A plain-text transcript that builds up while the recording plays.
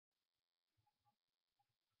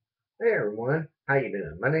Hey everyone, how you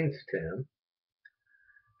doing? My name's Tim.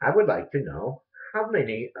 I would like to know how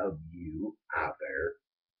many of you out there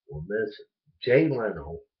will miss Jay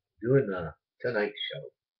Leno doing the Tonight Show.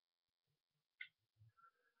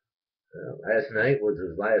 Last night was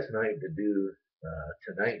his last night to do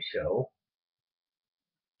Tonight Show.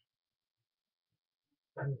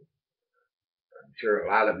 I'm sure a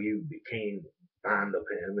lot of you became fond of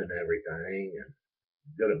him and everything, and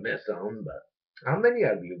gonna miss him. But how many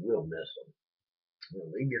of you will miss him? Well,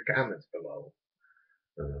 leave your comments below.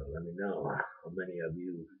 Let me know how many of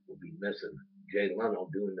you will be missing Jay Leno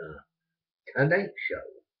doing the Tonight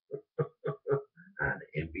Show on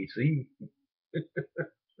NBC. It's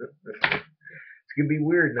gonna be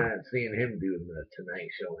weird not seeing him doing the Tonight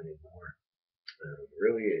Show anymore.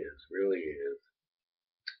 Really is, really is.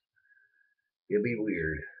 It'll be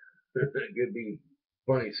weird. It'll be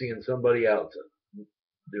funny seeing somebody else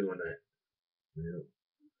doing it. You know?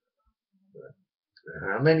 But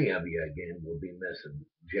how many of you again will be missing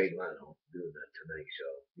Jay Leno doing the Tonight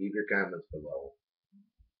Show? Leave your comments below.